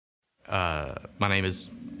My name is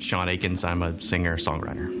Sean Akins. I'm a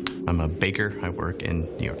singer-songwriter. I'm a baker. I work in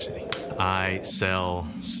New York City. I sell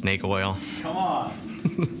snake oil. Come on.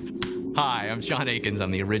 Hi, I'm Sean Akins.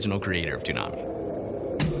 I'm the original creator of Toonami.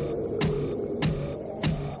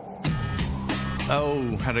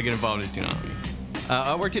 Oh, how did I get involved in Toonami?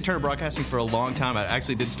 I worked at Turner Broadcasting for a long time. I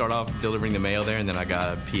actually did start off delivering the mail there, and then I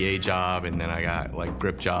got a PA job, and then I got like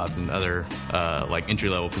grip jobs and other like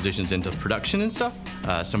entry-level positions into production and stuff.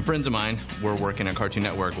 Some friends of mine were working at Cartoon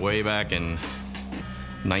Network way back in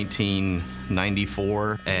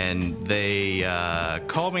 1994, and they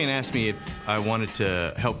called me and asked me if I wanted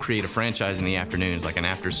to help create a franchise in the afternoons, like an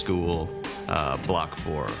after-school block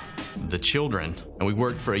for the children. And we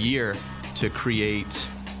worked for a year to create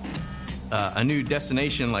a new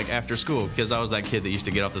destination, like after school, because I was that kid that used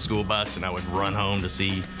to get off the school bus and I would run home to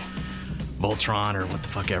see Voltron or what the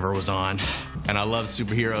fuck ever was on. And I loved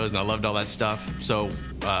superheroes and I loved all that stuff. So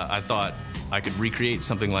I thought I could recreate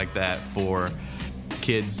something like that for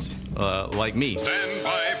kids like me. Stand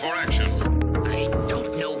by for action. I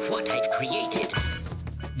don't know what I've created.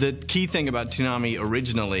 The key thing about Toonami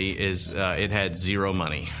originally is it had zero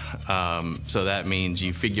money. So that means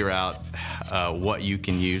you figure out what you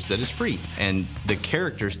can use that is free. And the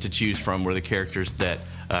characters to choose from were the characters that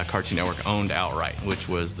Cartoon Network owned outright, which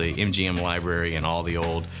was the MGM library and all the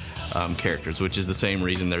old characters, which is the same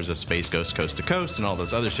reason there's a Space Ghost Coast to Coast and all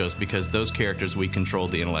those other shows, because those characters, we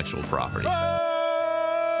controlled the intellectual property.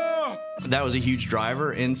 That was a huge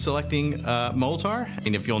driver in selecting Moltar.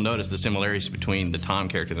 And if you'll notice the similarities between the Tom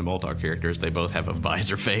character and the Moltar characters, they both have a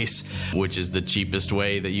visor face, which is the cheapest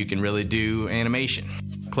way that you can really do animation.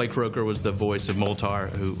 Clay Croker was the voice of Moltar,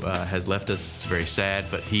 who has left us. It's very sad,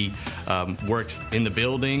 but he worked in the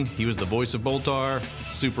building. He was the voice of Moltar.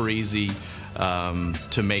 Super easy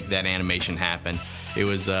to make that animation happen. It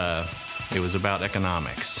was about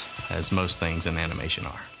economics, as most things in animation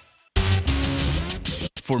are.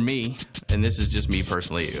 For me, and this is just me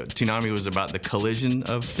personally, Toonami was about the collision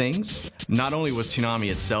of things. Not only was Toonami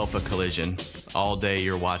itself a collision, all day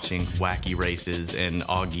you're watching wacky races and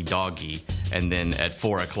Augie Doggy, and then at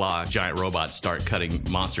 4 o'clock, giant robots start cutting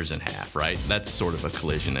monsters in half, right? That's sort of a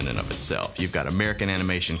collision in and of itself. You've got American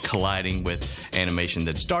animation colliding with animation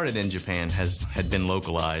that started in Japan, had been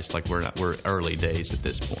localized, like we're early days at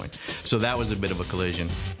this point. So that was a bit of a collision.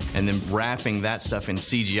 And then wrapping that stuff in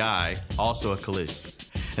CGI, also a collision.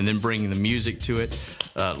 And then bringing the music to it,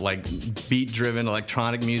 like beat-driven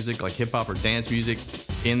electronic music, like hip-hop or dance music,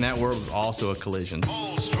 in that world was also a collision.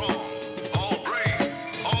 All strong, all brave,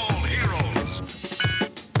 all heroes.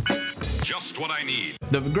 Just what I need.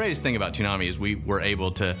 The greatest thing about Toonami is we were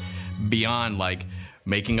able to, beyond like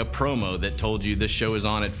making a promo that told you this show is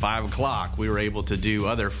on at 5 o'clock, we were able to do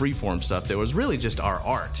other freeform stuff that was really just our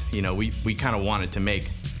art. You know, we kind of wanted to make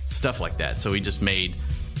stuff like that, so we just made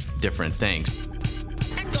different things.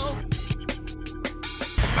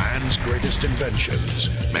 Man's greatest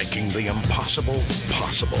inventions, making the impossible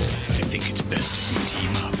possible. I think it's best if we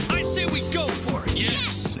team up. I say we go for it,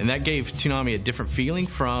 yes! And that gave Toonami a different feeling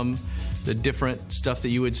from the different stuff that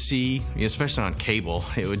you would see, you know, especially on cable.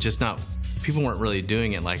 It would just not, people weren't really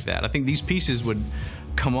doing it like that. I think these pieces would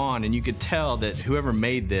come on and you could tell that whoever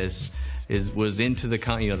made this was into the,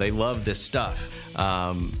 you know, they loved this stuff.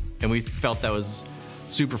 And we felt that was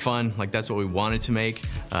super fun, like that's what we wanted to make,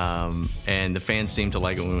 and the fans seemed to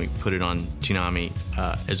like it when we put it on Toonami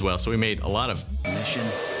as well. So we made a lot of Mission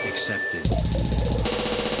accepted.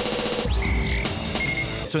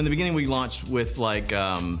 So in the beginning we launched with like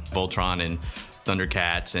Voltron and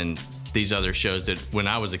Thundercats and these other shows that when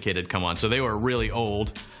I was a kid had come on. So they were really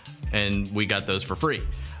old and we got those for free.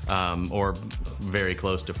 Or very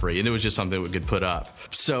close to free, and it was just something we could put up.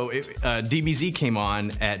 So DBZ came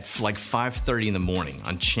on at like 5:30 in the morning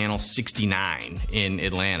on channel 69 in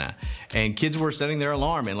Atlanta, and kids were setting their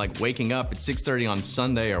alarm and like waking up at 6:30 on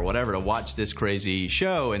Sunday or whatever to watch this crazy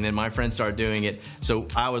show. And then my friends started doing it, so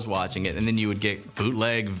I was watching it, and then you would get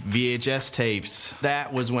bootleg VHS tapes.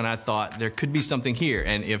 That was when I thought there could be something here,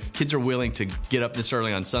 and if kids are willing to get up this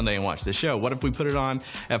early on Sunday and watch the show, what if we put it on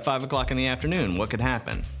at 5 o'clock in the afternoon? What could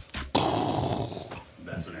happen?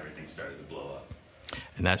 That's when everything started to blow up.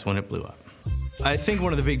 And that's when it blew up. I think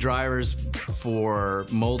one of the big drivers for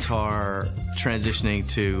Moltar transitioning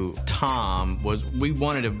to Tom was we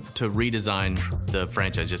wanted to redesign the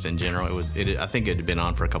franchise just in general. I think it had been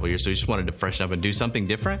on for a couple of years, so we just wanted to freshen up and do something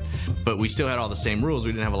different. But we still had all the same rules.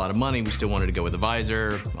 We didn't have a lot of money. We still wanted to go with the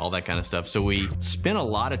visor, all that kind of stuff. So we spent a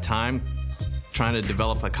lot of time trying to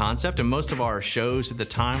develop a concept, and most of our shows at the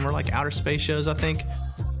time were like outer space shows, I think.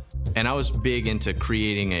 And I was big into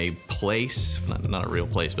creating a place, not a real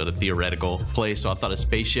place, but a theoretical place. So I thought a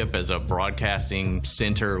spaceship as a broadcasting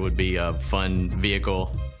center would be a fun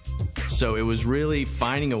vehicle. So it was really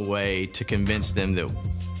finding a way to convince them that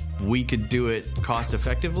we could do it cost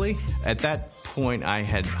effectively. At that point, I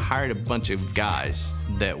had hired a bunch of guys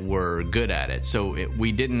that were good at it. So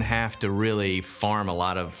we didn't have to really farm a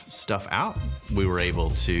lot of stuff out. We were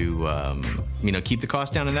able to, keep the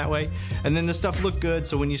cost down in that way. And then the stuff looked good.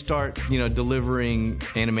 So when you start, delivering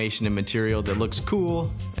animation and material that looks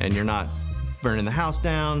cool and you're not burning the house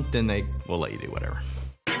down, then they will let you do whatever.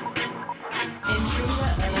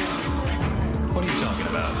 What are you talking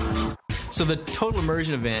about? So the Total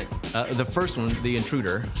Immersion event, the first one, The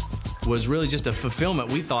Intruder, was really just a fulfillment,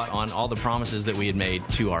 we thought, on all the promises that we had made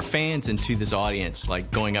to our fans and to this audience, like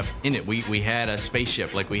going up in it. We had a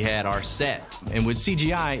spaceship, like we had our set. And with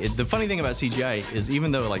CGI, the funny thing about CGI is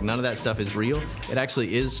even though like none of that stuff is real, it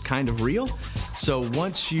actually is kind of real. So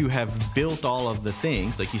once you have built all of the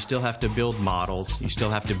things, like you still have to build models, you still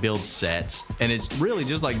have to build sets, and it's really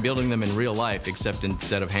just like building them in real life, except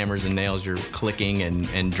instead of hammers and nails, you're clicking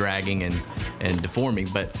and dragging and deforming.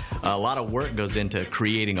 But a lot of work goes into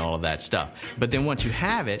creating all of that stuff. But then once you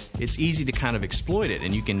have it, it's easy to kind of exploit it,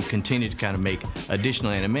 and you can continue to kind of make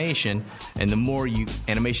additional animation, and the more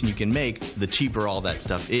animation you can make, the cheaper all that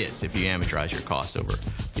stuff is if you amortize your costs over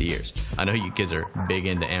the years. I know you kids are big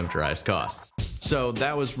into amortized costs. So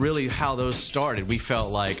that was really how those started. We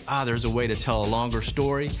felt like, there's a way to tell a longer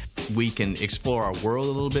story. We can explore our world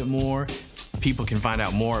a little bit more. People can find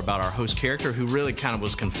out more about our host character, who really kind of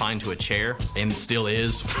was confined to a chair, and still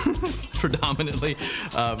is predominantly,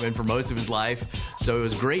 and for most of his life. So it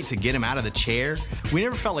was great to get him out of the chair. We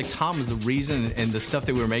never felt like Tom was the reason, and the stuff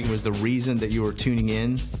that we were making was the reason that you were tuning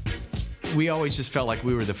in. We always just felt like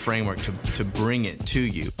we were the framework to bring it to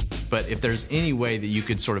you. But if there's any way that you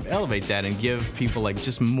could sort of elevate that and give people like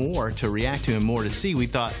just more to react to and more to see, we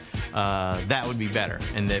thought that would be better,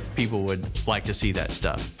 and that people would like to see that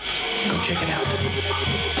stuff. Go check it out.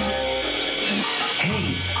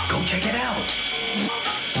 Hey, go check it out.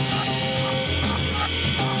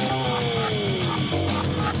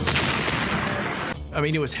 I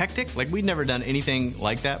mean, it was hectic. Like, we'd never done anything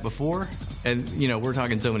like that before. And, we're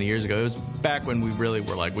talking so many years ago. It was back when we really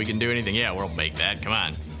were like, we can do anything. Yeah, we'll make that. Come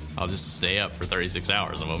on. I'll just stay up for 36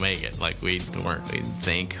 hours and we'll make it. Like, we didn't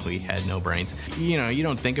think. We had no brains. You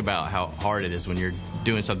don't think about how hard it is when you're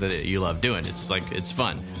doing something that you love doing. It's like, it's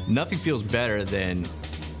fun. Nothing feels better than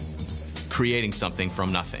creating something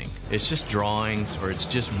from nothing. It's just drawings, or it's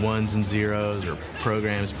just ones and zeros or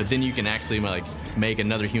programs, but then you can actually like make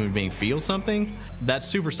another human being feel something. That's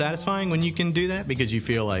super satisfying when you can do that, because you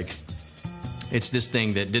feel like it's this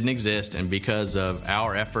thing that didn't exist, and because of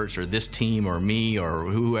our efforts, or this team, or me, or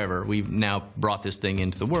whoever, we've now brought this thing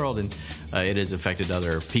into the world, and it has affected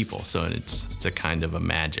other people. So it's a kind of a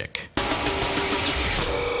magic.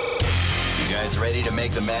 You guys ready to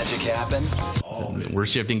make the magic happen? We're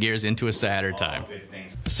shifting gears into a sadder time.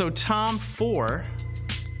 So Tom 4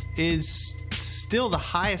 is still the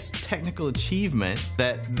highest technical achievement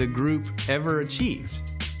that the group ever achieved.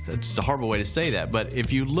 That's a horrible way to say that, but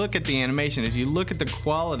if you look at the animation, if you look at the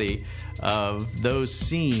quality of those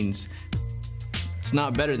scenes, it's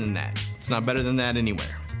not better than that. It's not better than that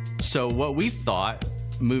anywhere. So what we thought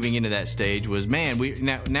moving into that stage was, man,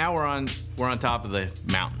 now we're on top of the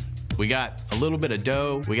mountain. We got a little bit of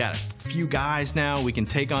dough. We got a few guys now. We can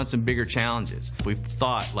take on some bigger challenges. We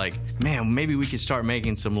thought, like, man, maybe we could start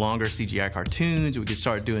making some longer CGI cartoons. We could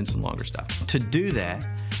start doing some longer stuff. To do that,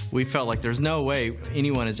 we felt like there's no way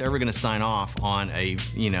anyone is ever going to sign off on a,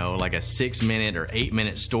 like a 6-minute or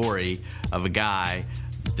 8-minute story of a guy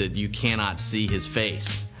that you cannot see his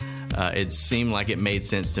face. It seemed like it made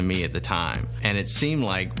sense to me at the time. And it seemed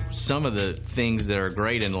like some of the things that are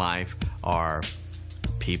great in life are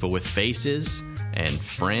people with faces and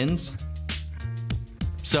friends.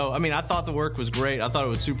 So, I mean, I thought the work was great. I thought it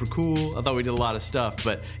was super cool. I thought we did a lot of stuff.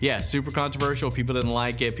 But, yeah, super controversial. People didn't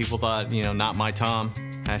like it. People thought, not my Tom.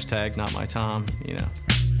 Hashtag not my Tom,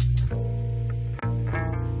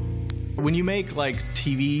 When you make, like,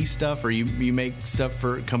 TV stuff, or you make stuff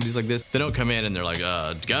for companies like this, they don't come in and they're like,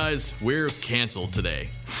 guys, we're canceled today.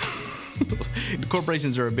 The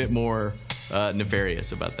corporations are a bit more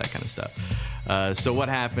nefarious about that kind of stuff. So what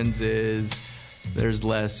happens is there's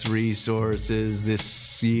less resources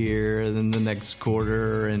this year than the next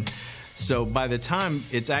quarter, and so by the time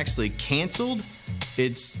it's actually canceled,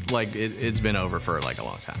 it's like it's been over for like a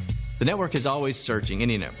long time. The network is always searching,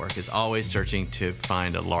 any network is always searching to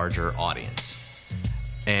find a larger audience.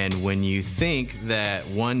 And when you think that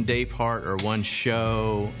one day part or one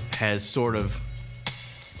show has sort of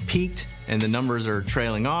peaked and the numbers are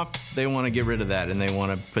trailing off, they want to get rid of that and they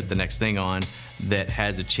want to put the next thing on that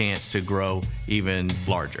has a chance to grow even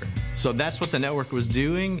larger. So that's what the network was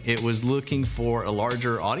doing. It was looking for a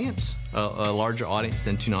larger audience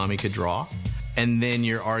than Toonami could draw. And then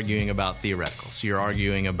you're arguing about theoreticals. You're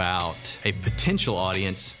arguing about a potential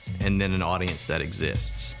audience and then an audience that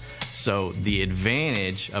exists. So the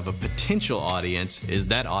advantage of a potential audience is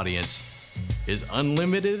that audience is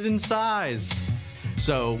unlimited in size.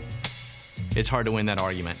 So it's hard to win that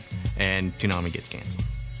argument, and Toonami gets canceled.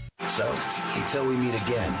 So, until we meet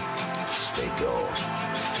again, stay gold.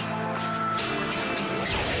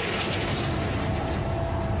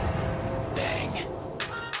 Bang.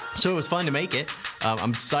 So it was fun to make it.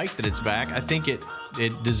 I'm psyched that it's back. I think it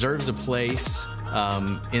deserves a place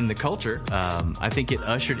in the culture. I think it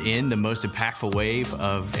ushered in the most impactful wave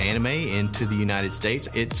of anime into the United States.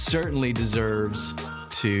 It certainly deserves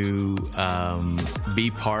to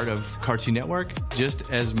be part of Cartoon Network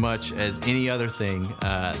just as much as any other thing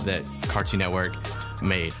that Cartoon Network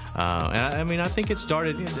made. And I think it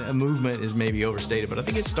started, a movement is maybe overstated, but I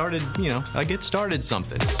think it started, it started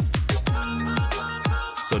something.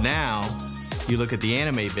 So now you look at the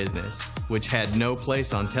anime business, which had no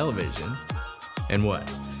place on television, and what?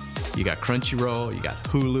 You got Crunchyroll, you got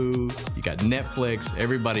Hulu, you got Netflix,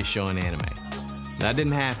 everybody's showing anime. That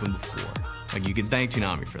didn't happen before. Like, you can thank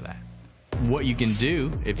Toonami for that. What you can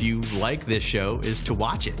do if you like this show is to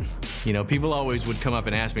watch it. People always would come up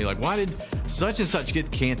and ask me, like, why did such and such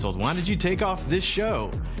get canceled? Why did you take off this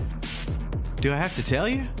show? Do I have to tell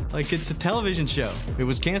you? Like, it's a television show. It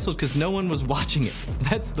was canceled because no one was watching it.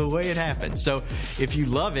 That's the way it happened. So if you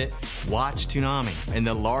love it, watch Toonami. And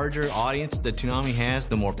the larger audience that Toonami has,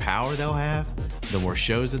 the more power they'll have, the more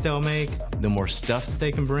shows that they'll make, the more stuff that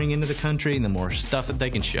they can bring into the country, and the more stuff that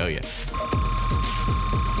they can show you.